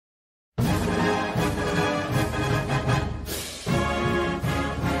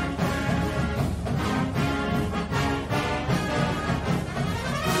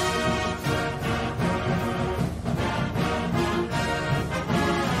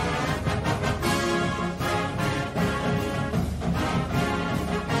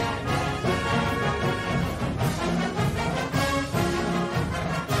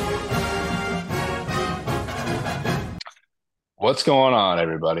What's going on,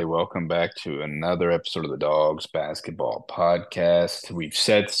 everybody? Welcome back to another episode of the Dogs Basketball Podcast. We've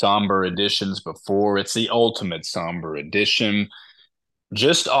said somber editions before. It's the ultimate somber edition.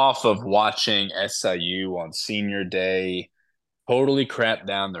 Just off of watching SIU on senior day, totally crap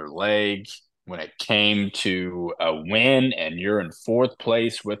down their leg when it came to a win, and you're in fourth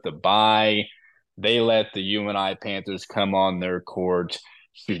place with the bye. They let the UNI Panthers come on their court,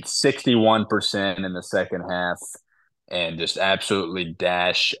 shoot 61% in the second half, and just absolutely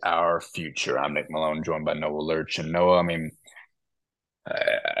dash our future. I'm Nick Malone, joined by Noah Lurch. And Noah,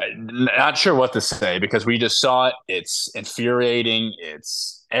 not sure what to say because we just saw it. It's infuriating.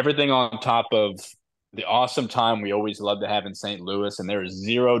 It's everything on top of the awesome time we always love to have in St. Louis. And there is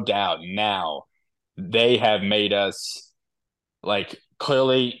zero doubt now they have made us like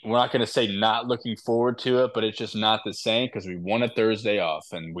clearly we're not going to say not looking forward to it, but it's just not the same because we wanted Thursday off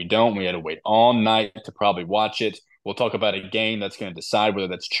and we don't. We had to wait all night to probably watch it. We'll talk about a game that's going to decide whether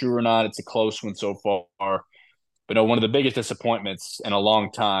that's true or not. It's a close one so far. But no, one of the biggest disappointments in a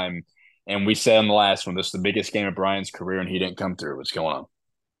long time. And we said on the last one, this is the biggest game of Brian's career, and he didn't come through. What's going on?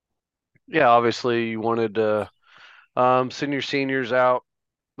 Yeah, obviously you wanted to send your seniors out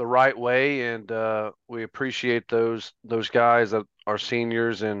the right way, and we appreciate those guys that are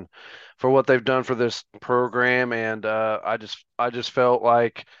seniors and for what they've done for this program. And I just felt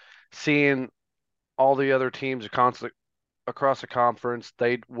like seeing all the other teams across the conference,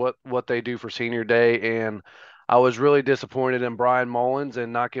 what they do for senior day, and I was really disappointed in Brian Mullins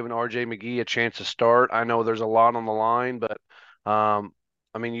and not giving RJ McGee a chance to start. I know there's a lot on the line, but um,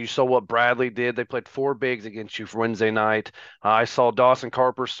 I mean, you saw what Bradley did. They played four bigs against you for Wednesday night. I saw Dawson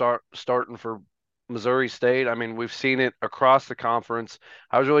Carper starting for Missouri State. I mean, we've seen it across the conference.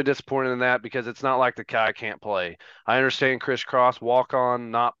 I was really disappointed in that because it's not like the guy can't play. I understand Chris Cross walk on,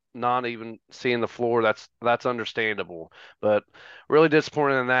 not even seeing the floor. That's understandable, but really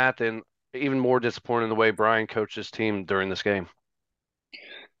disappointed in that, and even more disappointed in the way Brian coached his team during this game.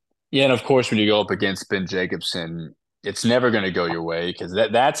 Yeah, and of course, when you go up against Ben Jacobson, it's never going to go your way because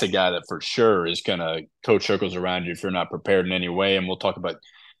that's a guy that for sure is going to coach circles around you if you're not prepared in any way. And we'll talk about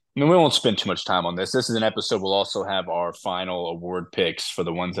we won't spend too much time on this. This is an episode. We'll also have our final award picks for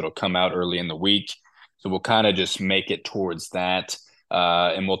the ones that'll come out early in the week. So we'll kind of just make it towards that.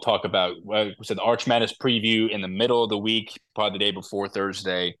 And we'll talk about, well, we said the Arch Madness preview in the middle of the week, probably the day before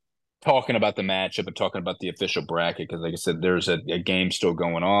Thursday, talking about the matchup and talking about the official bracket. Because, like I said, there's a game still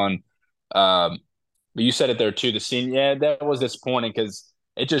going on. Um, but you said it there too. The scene, yeah, that was disappointing because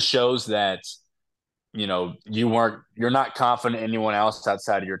it just shows that you're not confident in anyone else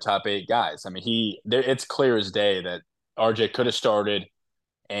outside of your top eight guys. I mean, it's clear as day that RJ could have started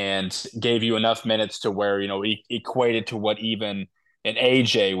and gave you enough minutes to where, he equated to what even an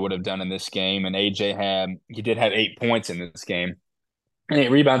AJ would have done in this game. And he did have 8 points in this game and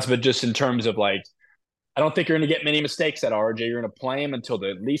 8 rebounds, but just in terms of like, I don't think you're going to get many mistakes at RJ. You're going to play him until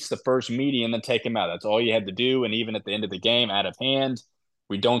at least the first meeting and then take him out. That's all you had to do. And even at the end of the game, out of hand,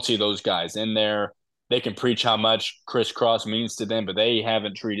 we don't see those guys in there. They can preach how much Chris Cross means to them, but they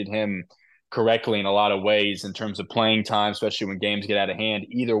haven't treated him correctly in a lot of ways in terms of playing time, especially when games get out of hand.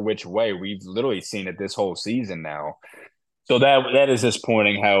 Either which way, we've literally seen it this whole season now. So that is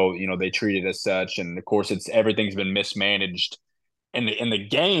disappointing how they treated us such, and of course it's everything's been mismanaged in the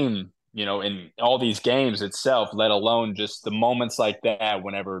game, in all these games itself, let alone just the moments like that.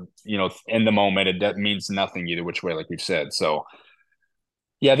 Whenever in the moment, that means nothing either which way, like we've said. So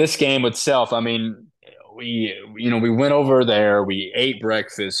yeah, this game itself, I mean, we went over there, we ate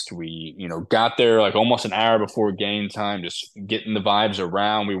breakfast, we got there like almost an hour before game time, just getting the vibes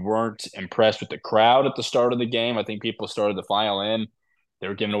around. We weren't impressed with the crowd at the start of the game. I think people started to file in. They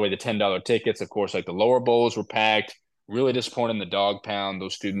were giving away the $10 tickets. Of course, like the lower bowls were packed. Really disappointed in the dog pound.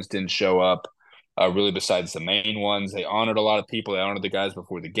 Those students didn't show up. Really, besides the main ones, they honored a lot of people. They honored the guys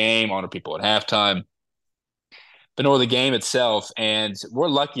before the game, honored people at halftime, but no, the game itself. And we're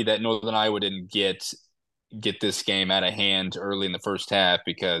lucky that Northern Iowa didn't get this game out of hand early in the first half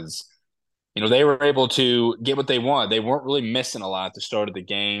because they were able to get what they want. They weren't really missing a lot at the start of the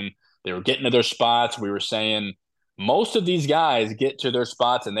game. They were getting to their spots. We were saying most of these guys get to their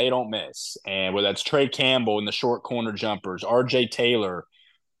spots and they don't miss. And whether that's Trey Campbell in the short corner jumpers, RJ Taylor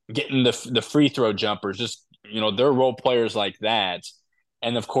getting the free throw jumpers, just they're role players like that.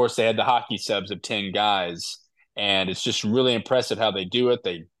 And of course, they had the hockey subs of 10 guys. And it's just really impressive how they do it.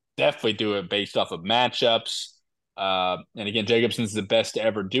 They definitely do it based off of matchups. And again, Jacobson's the best to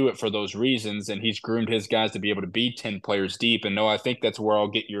ever do it for those reasons. And he's groomed his guys to be able to be 10 players deep. And no, I think that's where I'll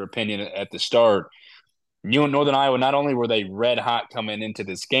get your opinion at the start. You and Northern Iowa, not only were they red hot coming into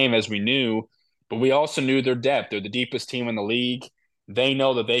this game, as we knew, but we also knew their depth. They're the deepest team in the league. They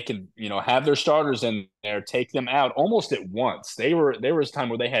know that they can, have their starters in there, take them out almost at once. There was a time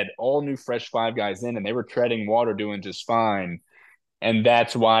where they had all new fresh five guys in, and they were treading water, doing just fine. And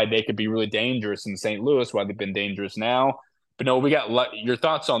that's why they could be really dangerous in St. Louis, why they've been dangerous now. But no, we got your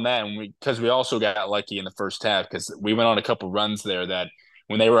thoughts on that, and because we also got lucky in the first half because we went on a couple runs there that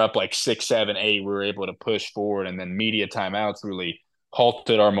when they were up like 6, 7, 8, we were able to push forward, and then media timeouts really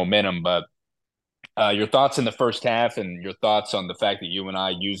halted our momentum. But your thoughts in the first half, and your thoughts on the fact that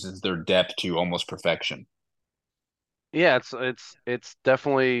UNI uses their depth to almost perfection. Yeah, it's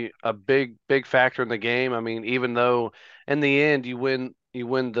definitely a big factor in the game. I mean, even though in the end you win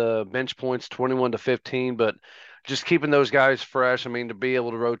the bench points 21-15, but just keeping those guys fresh. I mean, to be able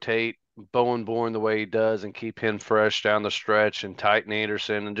to rotate Bowen Bourne the way he does and keep him fresh down the stretch, and Titan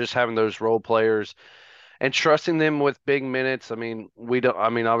Anderson, and just having those role players and trusting them with big minutes. I mean, we don't. I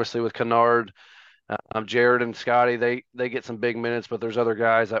mean, obviously with Kennard, Jared and Scotty, they get some big minutes, but there's other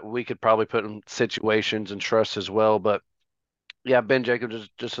guys that we could probably put in situations and trust as well. But yeah, Ben Jacobs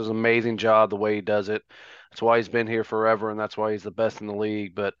just does an amazing job the way he does it. That's why he's been here forever, and that's why he's the best in the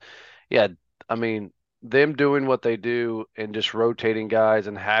league. But yeah, I mean, them doing what they do and just rotating guys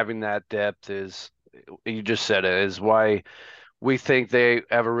and having that depth is, you just said it, is why we think they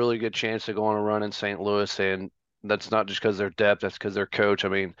have a really good chance to go on a run in St. Louis. And that's not just because their depth, that's because their coach. I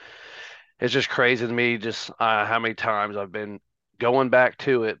mean, it's just crazy to me just how many times I've been going back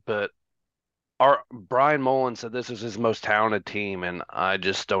to it. But our Brian Mullen said this is his most talented team, and I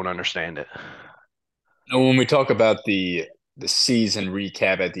just don't understand it. When we talk about the season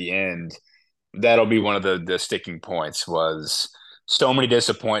recap at the end, that'll be one of the sticking points was so many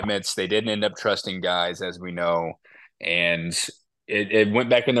disappointments. They didn't end up trusting guys, as we know, and it went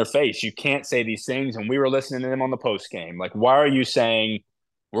back in their face. You can't say these things. And we were listening to them on the post game. Like, why are you saying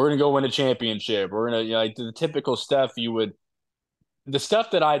we're going to go win a championship? We're going to, like the typical stuff the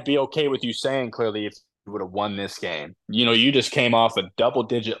stuff that I'd be okay with you saying clearly if you would have won this game. You just came off a double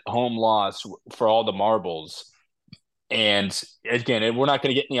digit home loss for all the marbles. And again, we're not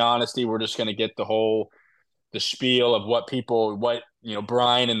going to get any honesty. We're just going to get the spiel of what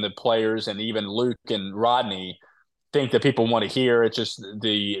Brian and the players and even Luke and Rodney think that people want to hear. It's just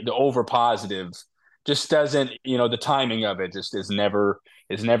the over positive just doesn't, the timing of it just is never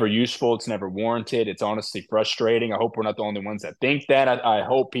useful. It's never warranted. It's honestly frustrating. I hope we're not the only ones that think that. I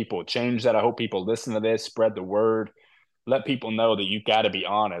hope people change that. I hope people listen to this, spread the word, let people know that you've got to be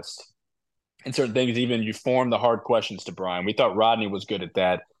honest in certain things. Even you form the hard questions to Brian. We thought Rodney was good at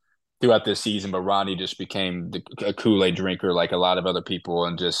that throughout this season, but Ronnie just became a Kool-Aid drinker like a lot of other people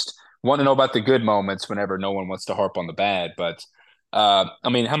and just want to know about the good moments whenever no one wants to harp on the bad. But I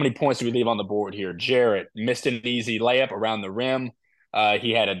mean, how many points do we leave on the board here? Jarrett missed an easy layup around the rim.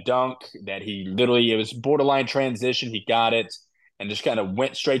 He had a dunk that it was borderline transition. He got it and just kind of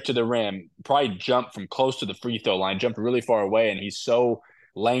went straight to the rim. Probably jumped from close to the free throw line, jumped really far away, and he's so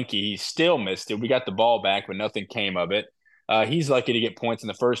lanky. He still missed it. We got the ball back, but nothing came of it. He's lucky to get points in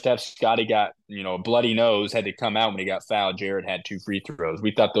the first half. Scotty got, a bloody nose, had to come out when he got fouled. Jared had 2 free throws.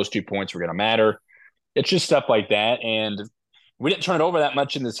 We thought those 2 points were going to matter. It's just stuff like that. And we didn't turn it over that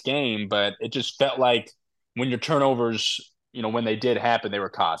much in this game, but it just felt like when your turnovers, when they did happen, they were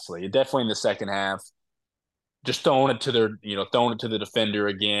costly. Definitely in the second half, just throwing it to the defender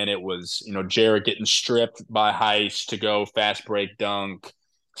again. It was, Jared getting stripped by Heist to go fast break dunk,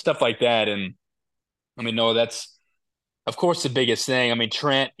 stuff like that. And I mean, no, that's, of course, the biggest thing. I mean,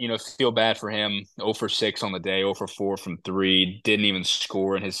 Trent, feel bad for him. 0 for 6 on the day, 0 for 4 from 3. Didn't even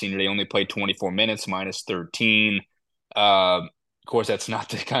score in his senior day. Only played 24 minutes, minus 13. Of course, that's not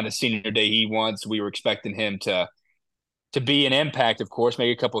the kind of senior day he wants. We were expecting him to be an impact, of course,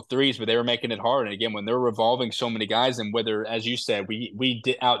 make a couple of threes, but they were making it hard. And again, when they're revolving so many guys, and whether, as you said,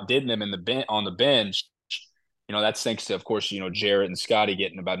 outdid them on the bench, that's thanks to, of course, Jarrett and Scotty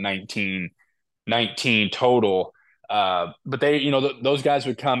getting about 19 total. But they, those guys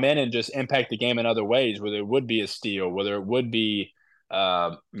would come in and just impact the game in other ways, whether it would be a steal, whether it would be,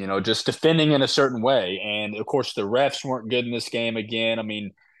 just defending in a certain way. And of course, the refs weren't good in this game again. I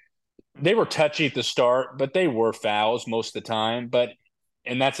mean, they were touchy at the start, but they were fouls most of the time.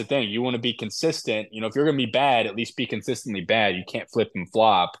 And that's the thing. You want to be consistent. If you're going to be bad, at least be consistently bad. You can't flip and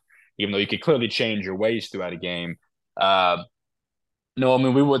flop, even though you could clearly change your ways throughout a game. No, I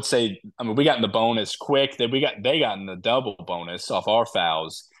mean we would say. I mean we got in the bonus quick. They got in the double bonus off our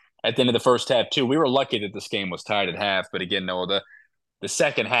fouls at the end of the first half too. We were lucky that this game was tied at half, but again, no, the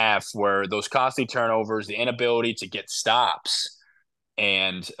second half where those costly turnovers, the inability to get stops,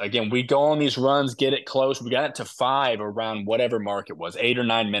 and again we go on these runs, get it close. We got it to 5 around whatever mark it was, 8 or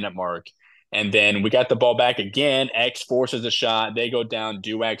 9 minute mark, And then we got the ball back again. X forces a shot. They go down.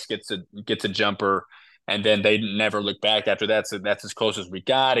 Duax gets a jumper, and then they never look back after that. So that's as close as we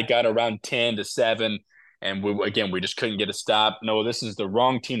got. It got around 10-7, and we just couldn't get a stop. No, this is the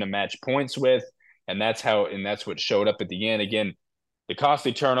wrong team to match points with, and that's what showed up at the end. Again, the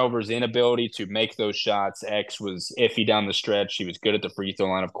costly turnovers, the inability to make those shots. X was iffy down the stretch. He was good at the free throw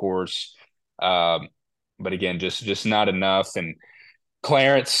line, of course, um, but again, just not enough. And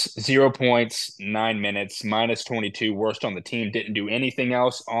Clarence, 0 points, 9 minutes, minus 22, worst on the team. Didn't do anything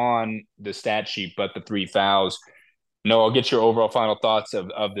else on the stat sheet but the three fouls. No, I'll get your overall final thoughts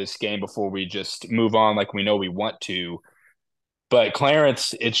of this game before we just move on like we know we want to. But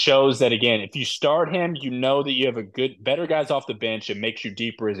Clarence, it shows that again, if you start him, you know that you have better guys off the bench. It makes you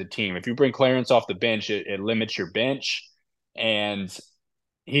deeper as a team. If you bring Clarence off the bench, it limits your bench. And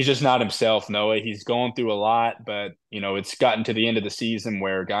he's just not himself, Noah. He's going through a lot, but it's gotten to the end of the season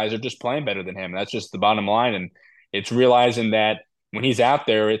where guys are just playing better than him. That's just the bottom line, and it's realizing that when he's out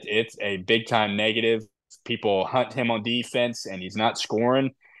there, it's a big time negative. People hunt him on defense, and he's not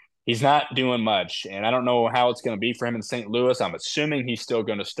scoring. He's not doing much, and I don't know how it's going to be for him in St. Louis. I'm assuming he's still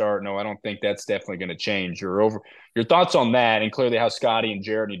going to start. No, I don't think that's definitely going to change. Your thoughts on that, and clearly how Scotty and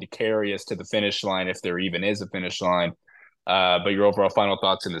Jared need to carry us to the finish line if there even is a finish line. But your overall final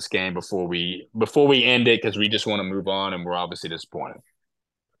thoughts in this game before we end it, because we just want to move on and we're obviously disappointed.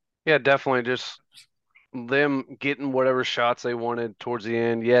 Yeah, definitely just them getting whatever shots they wanted towards the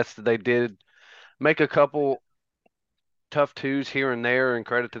end. Yes, they did make a couple tough twos here and there, and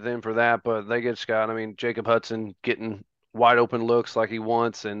credit to them for that. But they get Scott. I mean, Jacob Hudson getting wide open looks like he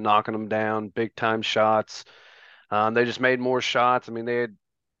wants and knocking them down, big time shots. They just made more shots. I mean, they had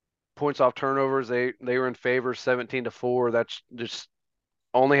points off turnovers. They were in favor 17-4. That's just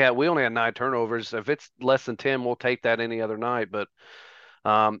we only had 9 turnovers. If it's less than 10, we'll take that any other night. But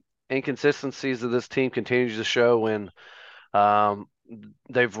inconsistencies of this team continues to show when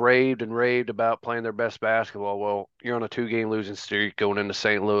they've raved and raved about playing their best basketball. Well, you're on a 2-game losing streak going into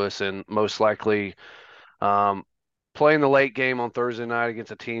St. Louis, and most likely um, playing the late game on Thursday night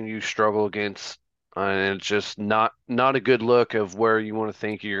against a team you struggle against, and it's just not a good look of where you want to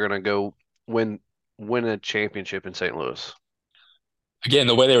think you're going to go win a championship in St. Louis. Again,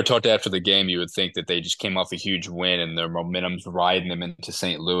 the way they were talked after the game, you would think that they just came off a huge win and their momentum's riding them into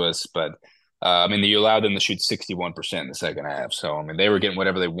St. Louis. But I mean, you allowed them to shoot 61% in the second half. So I mean, they were getting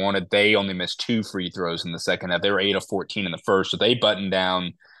whatever they wanted. They only missed 2 free throws in the second half. They were 8 of 14 in the first, so they buttoned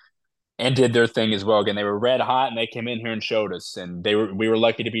down and did their thing as well. Again, they were red hot and they came in here and showed us. And we were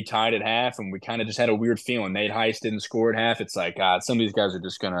lucky to be tied at half, and we kind of just had a weird feeling. Nate Heist didn't score at half. It's like, God, some of these guys are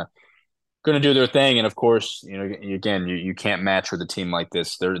just gonna do their thing. And of course, again, you can't match with a team like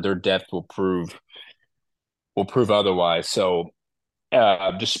this. Their depth will prove otherwise. So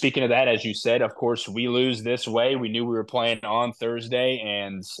just speaking of that, as you said, of course, we lose this way. We knew we were playing on Thursday,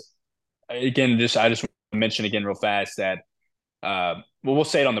 and again, I just want to mention again real fast that we'll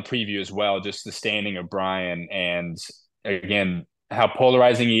say it on the preview as well, just the standing of Brian, and again, how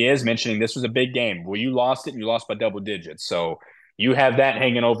polarizing he is, mentioning this was a big game. Well, you lost it and you lost by double digits. So you have that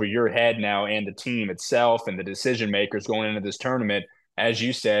hanging over your head now, and the team itself and the decision makers going into this tournament, as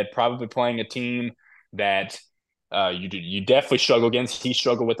you said, probably playing a team that you definitely struggle against. He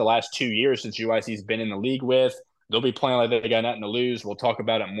struggled with the last 2 years since UIC's been in the league with. They'll be playing like they got nothing to lose. We'll talk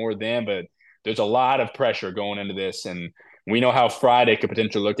about it more then, but there's a lot of pressure going into this, and we know how Friday could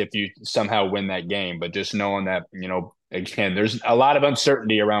potentially look if you somehow win that game. But just knowing that, again, there's a lot of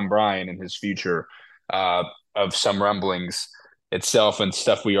uncertainty around Brian and his future, of some rumblings itself and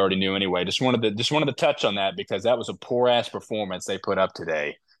stuff we already knew anyway. Just wanted to touch on that because that was a poor ass performance they put up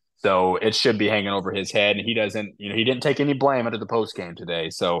today. So it should be hanging over his head, and he doesn't. He didn't take any blame under the post game today.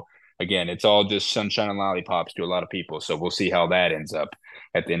 So again, it's all just sunshine and lollipops to a lot of people. So we'll see how that ends up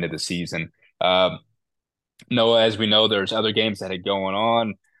at the end of the season. Noah, as we know, there's other games that are going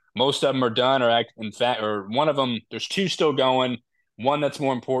on. Most of them are done, or in fact, or one of them, there's two still going. One that's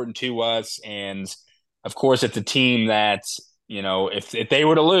more important to us, and of course, it's a team that if they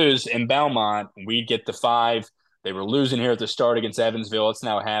were to lose in Belmont, we'd get the 5. They were losing here at the start against Evansville. It's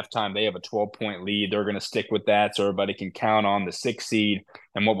now halftime. They have a 12-point lead. They're going to stick with that, so everybody can count on the 6th seed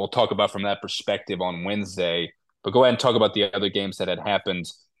and what we'll talk about from that perspective on Wednesday. But go ahead and talk about the other games that had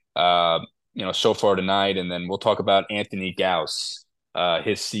happened. So far tonight, and then we'll talk about Anthony Gause.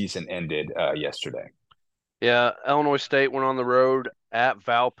 His season ended yesterday. Yeah, Illinois State went on the road at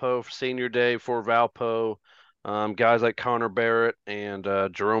Valpo for senior day for Valpo. Guys like Connor Barrett and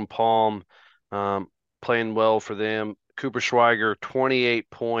Jerome Palm playing well for them. Cooper Schweiger, 28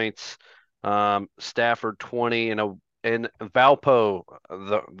 points. Stafford, 20, and and Valpo,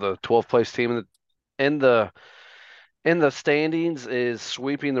 the 12th place team in the in the standings, is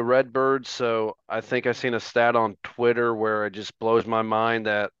sweeping the Redbirds. So I think I seen a stat on Twitter where it just blows my mind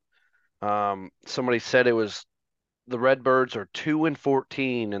that somebody said it was the Redbirds are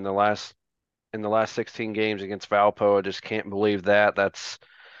 2-14 in the last 16 games against Valpo. I just can't believe that. That's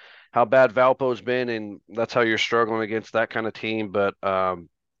how bad Valpo's been, and that's how you're struggling against that kind of team. But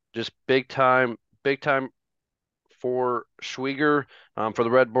just big time for Schwieger. For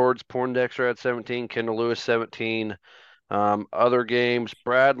the Redbirds, Poindexter at 17, Kendall Lewis 17. Other games,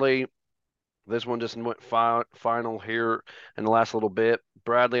 Bradley. This one just went final here in the last little bit.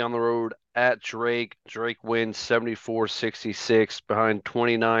 Bradley on the road at Drake. Drake wins 74-66 behind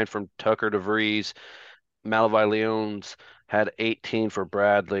 29 from Tucker DeVries. Malavai Leones had 18 for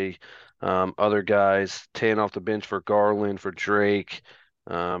Bradley. Other guys, 10 off the bench for Garland, for Drake.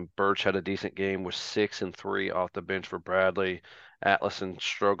 Birch had a decent game with 6 and 3 off the bench for Bradley. Atlason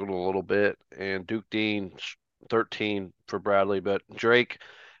struggled a little bit, and Duke Dean 13 for Bradley. But Drake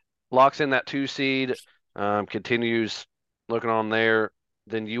locks in that 2 seed, continues looking on there.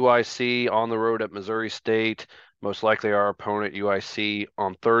 Then UIC on the road at Missouri State, most likely our opponent, UIC,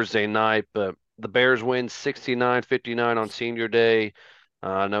 on Thursday night. But the Bears win 69-59 on senior day.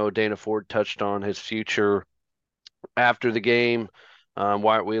 I know Dana Ford touched on his future after the game.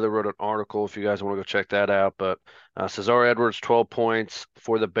 Wyatt Wheeler wrote an article if you guys want to go check that out. But Cesar Edwards, 12 points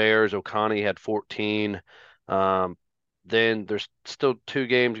for the Bears. Okani had 14. Then there's still 2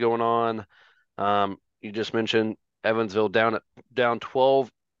 games going on. You just mentioned Evansville down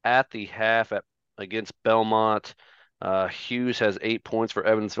 12 at the half against Belmont. Hughes has 8 points for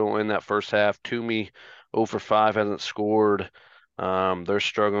Evansville in that first half. Toomey 0 for 5, hasn't scored. They're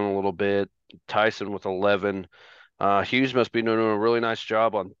struggling a little bit. Tyson with 11. Hughes must be doing a really nice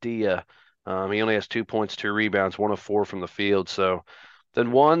job on Dia. He only has 2 points, 2 rebounds, 1 of 4 from the field. So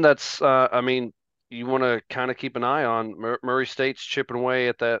then one that's, I mean, you want to kind of keep an eye on. Murray State's chipping away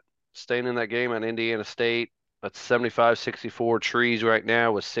at that, staying in that game at Indiana State. That's 75-64 trees right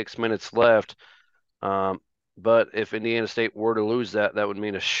now with 6 minutes left. But if Indiana State were to lose that, that would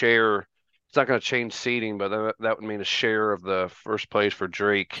mean a share. It's not going to change seeding, but that would mean a share of the first place for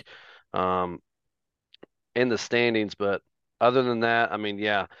Drake in the standings. But other than that, I mean,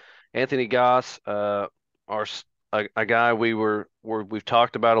 yeah, Anthony Gause, our a guy we've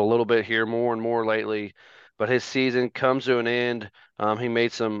talked about a little bit here more and more lately, but his season comes to an end. He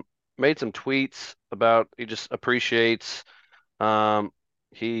made some tweets about he just appreciates.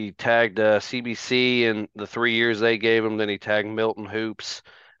 He tagged CBC and the 3 years they gave him. Then he tagged Milton Hoops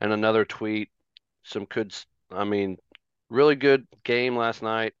and another tweet. Some good, I mean, really good game last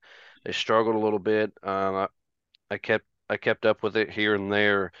night. They struggled a little bit. I kept up with it here and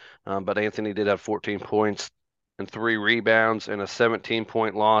there, but Anthony did have 14 points and 3 rebounds and a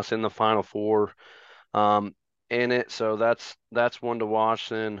 17-point loss in the Final Four in it. So that's one to watch.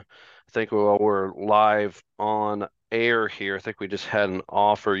 Then I think while we're live on air here, I think we just had an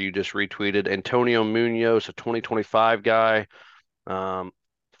offer you just retweeted. Antonio Munoz, a 2025 guy from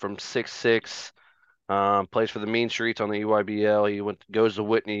 6'6", plays for the Mean Streets on the EYBL. Goes to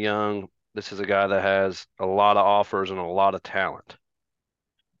Whitney Young. This is a guy that has a lot of offers and a lot of talent.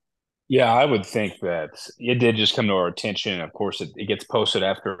 Yeah, I would think that it did just come to our attention. Of course, it gets posted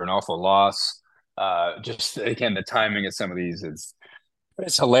after an awful loss. Just again, the timing of some of these is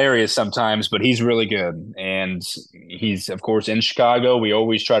it's hilarious sometimes, but he's really good. And he's, of course, in Chicago. We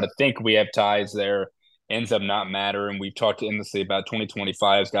always try to think we have ties there. Ends up not mattering. We've talked endlessly about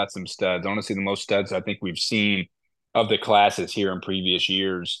 2025's got some studs. Honestly, the most studs I think we've seen of the classes here in previous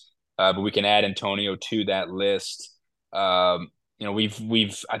years. But we can add Antonio to that list.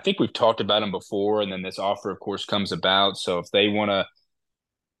 We've I think we've talked about him before, and then this offer, of course, comes about. So if they want to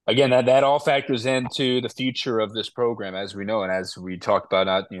again, that all factors into the future of this program, as we know, and as we talked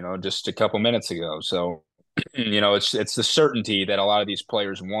about, just a couple minutes ago. So, it's the certainty that a lot of these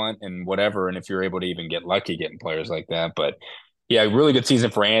players want and whatever. And if you're able to even get lucky getting players like that, but yeah, really good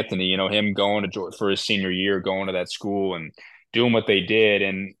season for Anthony. Him going for his senior year, going to that school and doing what they did.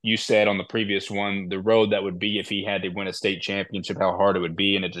 And you said on the previous one, the road that would be if he had to win a state championship, how hard it would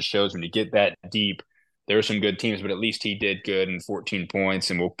be. And it just shows when you get that deep there are some good teams, but at least he did good in 14 points.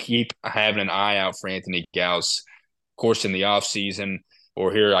 And we'll keep having an eye out for Anthony Gause, of course, in the offseason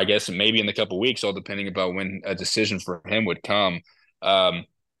or here, I guess, maybe in a couple of weeks, all depending about when a decision for him would come. But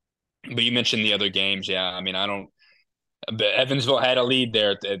you mentioned the other games. Yeah, I mean, I don't. But Evansville had a lead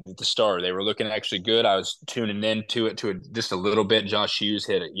there at the start. They were looking actually good. I was tuning into it just a little bit. Josh Hughes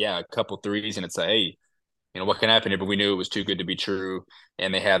hit it, yeah, a couple threes, and it's like, hey, what can happen here? But we knew it was too good to be true,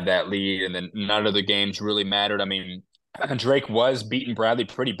 and they had that lead. And then none of the games really mattered. I mean, Drake was beating Bradley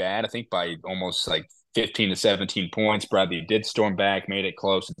pretty bad, I think by almost like 15 to 17 points. Bradley did storm back, made it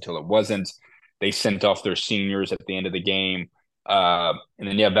close until it wasn't. They sent off their seniors at the end of the game. And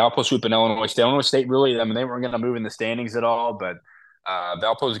then, yeah, Valpo swooping Illinois State. Illinois State really, I mean, they weren't going to move in the standings at all, but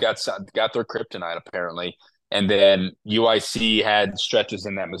Valpo's got their kryptonite apparently. And then UIC had stretches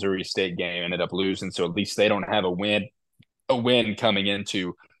in that Missouri State game, ended up losing. So at least they don't have a win coming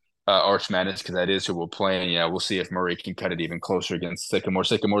into Arch Madness because that is who we'll play. And yeah, we'll see if Murray can cut it even closer against Sycamore.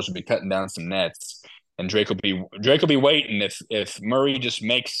 Sycamore's will be cutting down some nets, and Drake will be waiting. If Murray just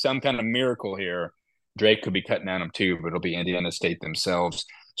makes some kind of miracle here, Drake could be cutting down them too. But it'll be Indiana State themselves.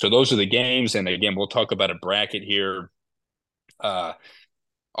 So those are the games. And again, we'll talk about a bracket here uh,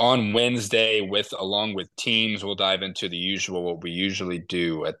 on Wednesday along with teams. We'll dive into the usual what we usually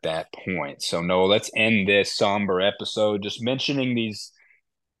do at that point. So no, let's end this somber episode just mentioning these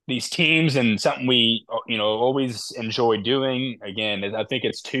teams and something we always enjoy doing. Again, I think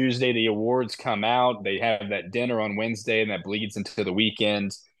it's Tuesday the awards come out. They have that dinner on Wednesday and that bleeds into the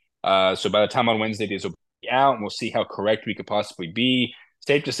weekend. So by the time on Wednesday these will be out, and we'll see how correct we could possibly be.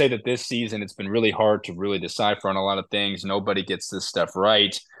 Safe to say that this season it's been really hard to really decipher on a lot of things. Nobody gets this stuff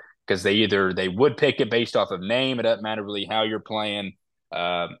right because they would pick it based off of name. It doesn't matter really how you're playing.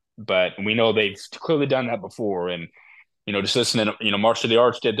 But we know they've clearly done that before. And just listening, Marshall the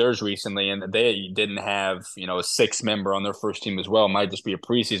Arts did theirs recently, and they didn't have, a sixth member on their first team as well. It might just be a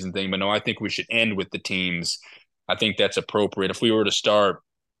preseason thing, but no, I think we should end with the teams. I think that's appropriate. If we were to start,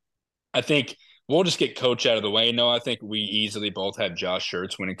 I think we'll just get coach out of the way. No, I think we easily both have Josh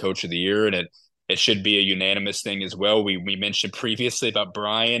Schertz winning coach of the year, and it should be a unanimous thing as well. We mentioned previously about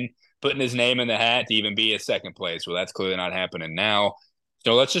Brian putting his name in the hat to even be a second place. Well, that's clearly not happening now.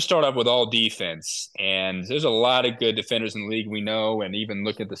 So let's just start off with all defense. And there's a lot of good defenders in the league we know, and even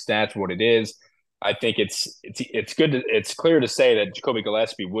look at the stats for what it is. I think it's clear to say that Jacoby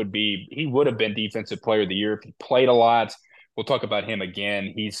Gillespie would have been defensive player of the year if he played a lot. We'll talk about him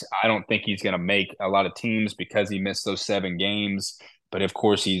again. I don't think he's going to make a lot of teams because he missed those 7 games. But of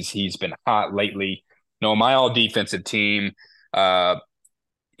course, he's been hot lately. No, my all defensive team,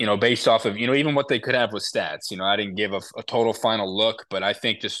 based off of, even what they could have with stats. I didn't give a total final look, but I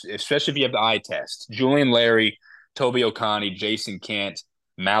think just, especially if you have the eye test, Julian Larry, Toby Okani, Jason Kent,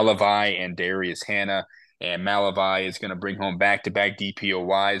 Malavai, and Darius Hannah. And Malavai is going to bring home back-to-back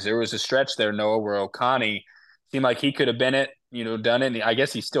DPOYs. There was a stretch there, Noah, where Okani seemed like he could have been it, done it. I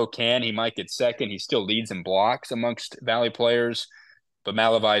guess he still can. He might get second. He still leads in blocks amongst Valley players. But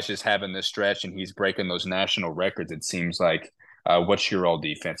Malavai is just having this stretch, and he's breaking those national records, it seems like. What's your all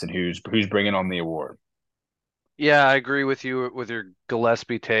defense, and who's bringing on the award? Yeah, I agree with you with your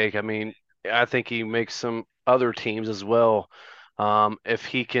Gillespie take. I mean, I think he makes some other teams as well. If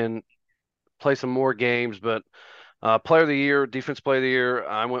he can play some more games, but player of the year, defense player of the year,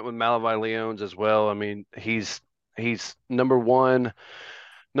 I went with Malavai Leones as well. I mean, he's number one,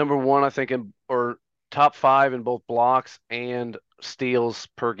 I think, or top 5 in both blocks and steals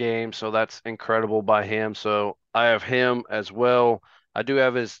per game. So that's incredible by him. So I have him as well. I do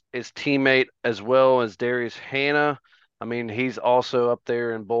have his teammate as well as Darius Hannah. I mean, he's also up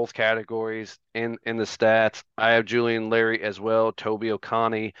there in both categories in the stats. I have Julian Larry as well, Toby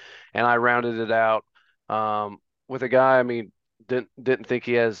Okani, and I rounded it out with a guy. I mean, didn't think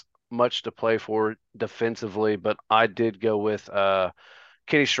he has much to play for defensively, but I did go with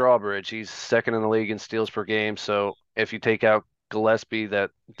Kenny Strawbridge. He's second in the league in steals per game. So if you take out Gillespie,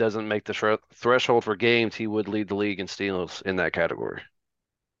 that doesn't make the threshold for games, he would lead the league in steals in that category.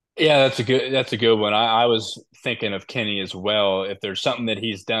 Yeah, that's a good one. I was thinking of Kenny as well. If there's something that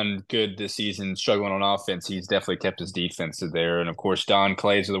he's done good this season, struggling on offense, he's definitely kept his defense there. And of course, Don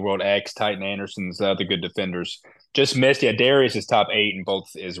Clays of the world, X, Titan Anderson's the good defenders. Just missed. Yeah, Darius is top 8 in both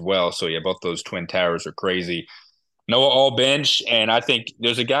as well. So yeah, both those twin towers are crazy. Noah all bench, and I think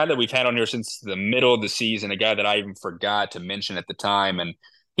there's a guy that we've had on here since the middle of the season, a guy that I even forgot to mention at the time, and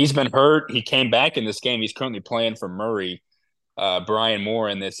he's been hurt. He came back in this game. He's currently playing for Murray, Brian Moore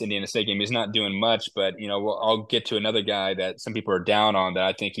in this Indiana State game. He's not doing much, but I'll get to another guy that some people are down on that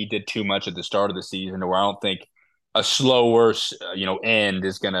I think he did too much at the start of the season, where I don't think a slower, end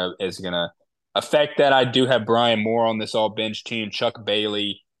is gonna affect that. I do have Brian Moore on this all bench team, Chuck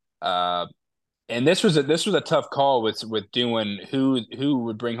Bailey. And this was a tough call with doing who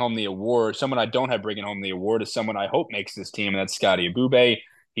would bring home the award. Someone I don't have bringing home the award is someone I hope makes this team, and that's Scotty Abube.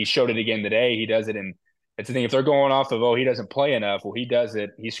 He showed it again today. He does it in. It's the thing. If they're going off of he doesn't play enough, well he does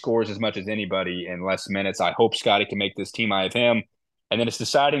it. He scores as much as anybody in less minutes. I hope Scotty can make this team. I have him, and then it's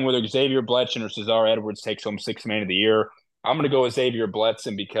deciding whether Xavier Bletchen or Cesar Edwards takes home sixth man of the year. I'm going to go with Xavier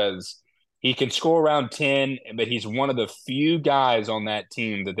Bletchen because He can score around 10, but he's one of the few guys on that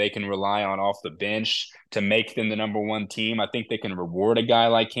team that they can rely on off the bench to make them the number one team. I think they can reward a guy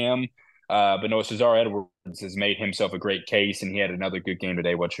like him. But no, Cesar Edwards has made himself a great case, and he had another good game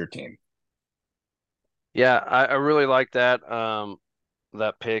today. What's your team? Yeah, I really like that.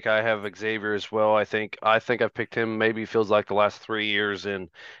 That pick. I have Xavier as well. I think I've picked him maybe feels like the last 3 years, and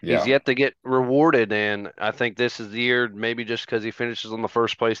he's Yeah. yet to get rewarded. And I think this is the year, maybe just because he finishes on the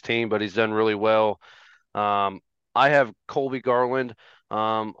first place team, but he's done really well. Um, I have Colby Garland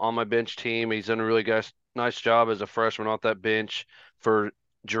on my bench team. He's done a really nice job as a freshman off that bench for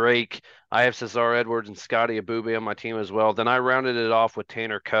Drake. I have Cesar Edwards and Scotty Abube on my team as well. Then I rounded it off with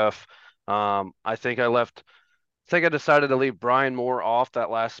Tanner Cuff. I think I decided to leave Brian Moore off that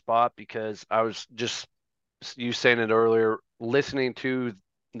last spot because I was just you saying it earlier, listening to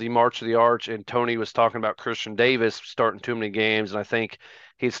the March of the Arch, and Tony was talking about Christian Davis starting too many games, and I think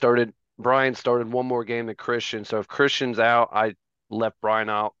Brian started one more game than Christian. So if Christian's out, I left Brian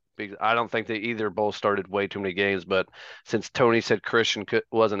out because I don't think they either both started way too many games. But since Tony said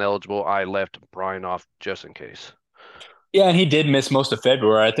wasn't eligible, I left Brian off just in case. Yeah, and he did miss most of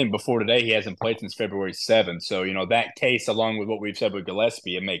February. I think before today, he hasn't played since February 7th. So, that case, along with what we've said with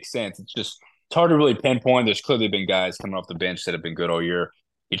Gillespie, it makes sense. It's hard to really pinpoint. There's clearly been guys coming off the bench that have been good all year.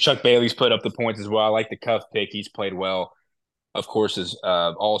 Chuck Bailey's put up the points as well. I like the Cuff pick. He's played well. Of course, is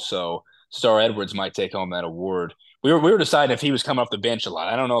also Star Edwards might take home that award. We were deciding if he was coming off the bench a lot.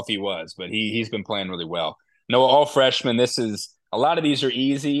 I don't know if he was, but he's been playing really well. No, all freshmen. This is a lot of these are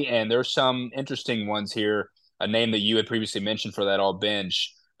easy, and there's some interesting ones here. A name that you had previously mentioned for that all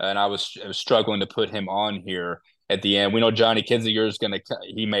bench, and I was struggling to put him on here at the end. We know Johnny Kinziger is going to.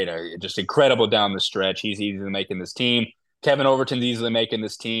 He made a just incredible down the stretch. He's easily making this team. Kevin Overton's easily making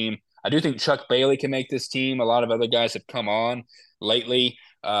this team. I do think Chuck Bailey can make this team. A lot of other guys have come on lately.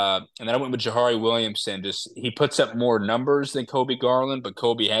 And then I went with Jahari Williamson. Just he puts up more numbers than Kobe Garland, but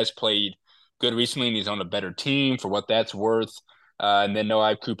Kobe has played good recently, and he's on a better team for what that's worth. And then no, I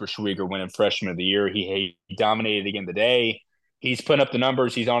have Cooper Schwieger winning Freshman of the Year. He dominated again today. He's putting up the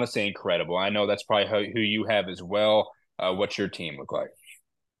numbers. He's honestly incredible. I know that's probably who you have as well. What's your team look like?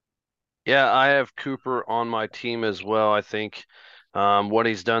 Yeah, I have Cooper on my team as well. I think what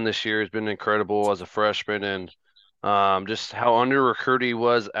he's done this year has been incredible as a freshman, and just how under recruited he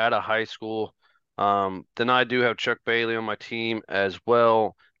was at a high school. Then I do have Chuck Bailey on my team as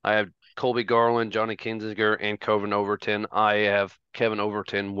well. I have Colby Garland, Johnny Kinziger, and Kevin Overton. I have Kevin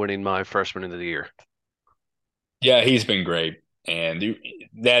Overton winning my freshman of the year. Yeah, he's been great, and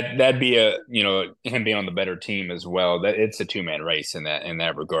that'd be a him being on the better team as well. That it's a two-man race in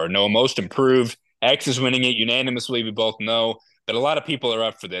that regard. No, most improved. X is winning it unanimously. We both know, but a lot of people are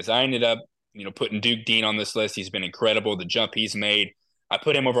up for this. I ended up putting Duke Dean on this list. He's been incredible. The jump he's made. I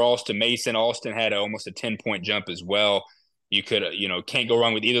put him over Alston Mason. Alston had almost a 10-point jump as well. You could can't go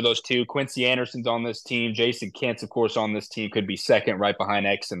wrong with either of those two. Quincy Anderson's on this team. Jason Kent's of course on this team. Could be second right behind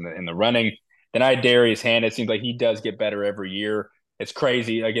X in the running. Then I had Darius Hannah. It seems like he does get better every year. It's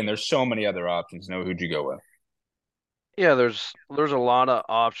crazy. Again, there's so many other options. No, who'd you go with? Yeah, there's a lot of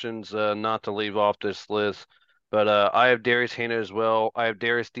options not to leave off this list, but I have Darius Hannah as well. I have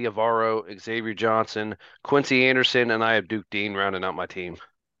Darius Diavaro, Xavier Johnson, Quincy Anderson, and I have Duke Dean rounding out my team.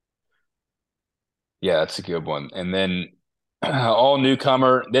 Yeah, that's a good one. And then all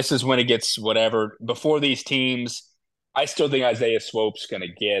newcomer. This is when it gets whatever. Before these teams, I still think Isaiah Swope's going to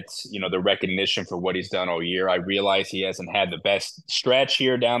get the recognition for what he's done all year. I realize he hasn't had the best stretch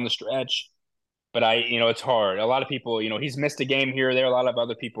here down the stretch, but it's hard. A lot of people, he's missed a game here or there. A lot of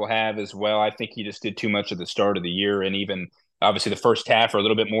other people have as well. I think he just did too much at the start of the year, and even obviously the first half or a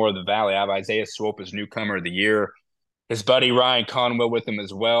little bit more of the Valley. I have Isaiah Swope as newcomer of the year. His buddy Ryan Conwell with him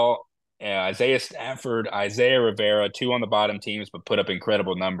as well. Isaiah Stafford, Isaiah Rivera, two on the bottom teams, but put up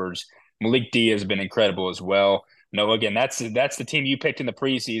incredible numbers. Malik D has been incredible as well. No, again, that's the team you picked in the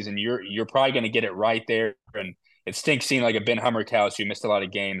preseason. You're probably going to get it right there, and it stinks seeing like a Ben Hummerkaus who missed a lot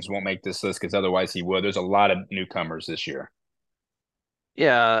of games won't make this list because otherwise he would. There's a lot of newcomers this year.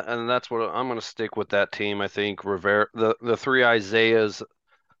 Yeah, and that's what I'm going to stick with that team. I think Rivera, the three Isaiahs,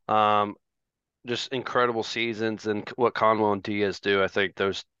 um, just incredible seasons, and what Conwell and Diaz do. I think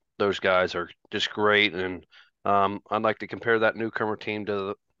those guys are just great, and I'd like to compare that newcomer team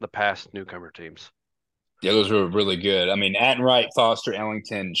to the past newcomer teams. Yeah, those were really good. I mean, Attenwright, Foster,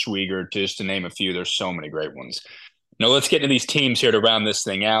 Ellington, Schwieger, just to name a few. There's so many great ones. Now let's get into these teams here to round this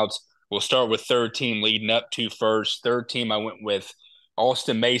thing out. We'll start with third team leading up to first. Third team, I went with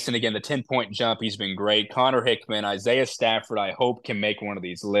Alston Mason. Again, the 10-point jump, he's been great. Connor Hickman, Isaiah Stafford, I hope can make one of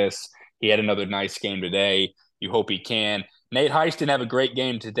these lists. He had another nice game today. You hope he can. Nate Heist didn't have a great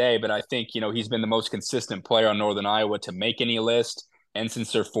game today, but I think, he's been the most consistent player on Northern Iowa to make any list. And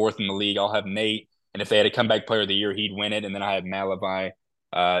since they're fourth in the league, I'll have Nate. And if they had a comeback player of the year, he'd win it. And then I have Malavai.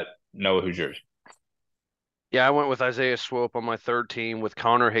 Noah, who's yours? Yeah, I went with Isaiah Swope on my third team with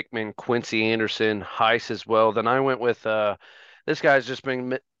Connor Hickman, Quincy Anderson, Heiss as well. Then I went with this guy's just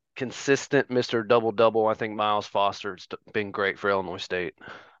been consistent Mr. Double Double. I think Miles Foster's been great for Illinois State.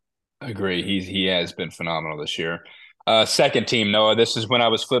 Agree. He has been phenomenal this year. Second team, Noah. This is when I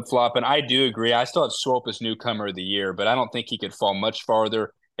was flip flopping. I do agree. I still have Swope as newcomer of the year, but I don't think he could fall much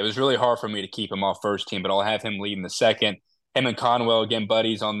farther. It was really hard for me to keep him off first team, but I'll have him leading the second. Him and Conwell again,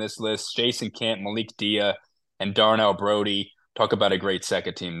 buddies on this list. Jason Kent, Malik Dia, and Darnell Brody. Talk about a great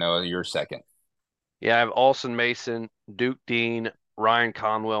second team, Noah. You're second. Yeah, I have Alson Mason, Duke Dean, Ryan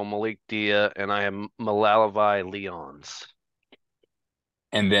Conwell, Malik Dia, and I have Malalavai Leons.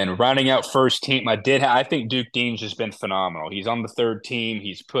 And then rounding out first team, I think Duke Dean's just been phenomenal. He's on the third team.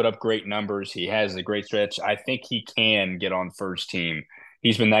 He's put up great numbers. He has a great stretch. I think he can get on first team.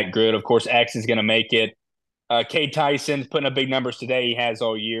 He's been that good. Of course, X is going to make it. Cade Tyson's putting up big numbers today. He has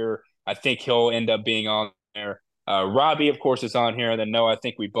all year. I think he'll end up being on there. Robbie, of course, is on here. And then no, I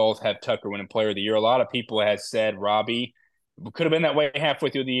think we both have Tucker winning Player of the Year. A lot of people have said Robbie could have been that way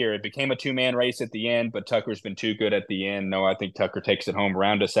halfway through the year. It became a two-man race at the end, but Tucker's been too good at the end. No, I think Tucker takes it home.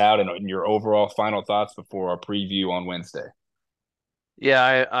 Round us out, and your overall final thoughts before our preview on Wednesday.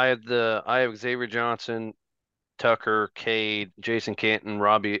 Yeah, I have Xavier Johnson, Tucker, Cade, Jason Canton,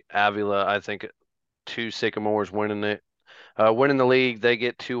 Robbie Avila. I think two Sycamores winning it. Winning the league, they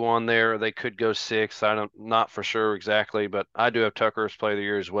get two on there. They could go six. Not for sure exactly, but I do have Tucker as Player of the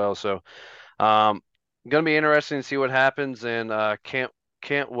Year as well. So, going to be interesting to see what happens, and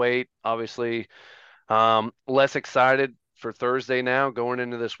can't wait. Obviously, less excited for Thursday now going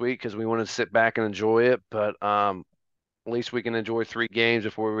into this week because we want to sit back and enjoy it. But at least we can enjoy three games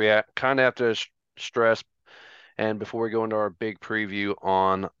before we kind of have to stress, and before we go into our big preview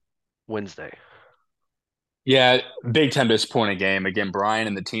on Wednesday. Yeah, big time disappointing game. Again, Brian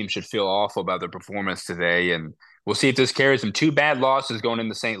and the team should feel awful about their performance today, and we'll see if this carries them. Two bad losses going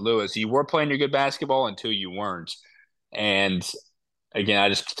into St. Louis. You were playing your good basketball until you weren't. And again, I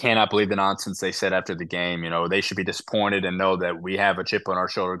just cannot believe the nonsense they said after the game. They should be disappointed and know that we have a chip on our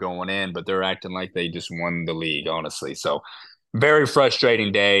shoulder going in, but they're acting like they just won the league, honestly. So, very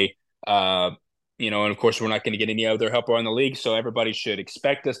frustrating day. And of course, we're not going to get any other help around the league, so everybody should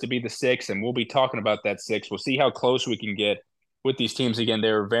expect us to be the six, and we'll be talking about that six. We'll see how close we can get with these teams again.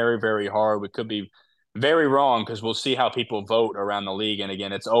 They're very, very hard. We could be very wrong because we'll see how people vote around the league. And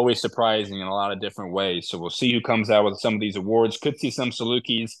again, it's always surprising in a lot of different ways. So we'll see who comes out with some of these awards. Could see some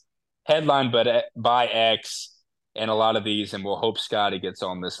Salukis headlined by X and a lot of these, and we'll hope Scotty gets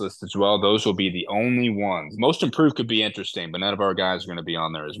on this list as well. Those will be the only ones. Most improved could be interesting, but none of our guys are going to be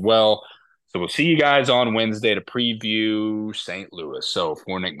on there as well. So we'll see you guys on Wednesday to preview St. Louis. So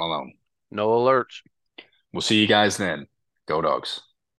for Nick Malone, No alerts. we'll see you guys then. Go Dogs.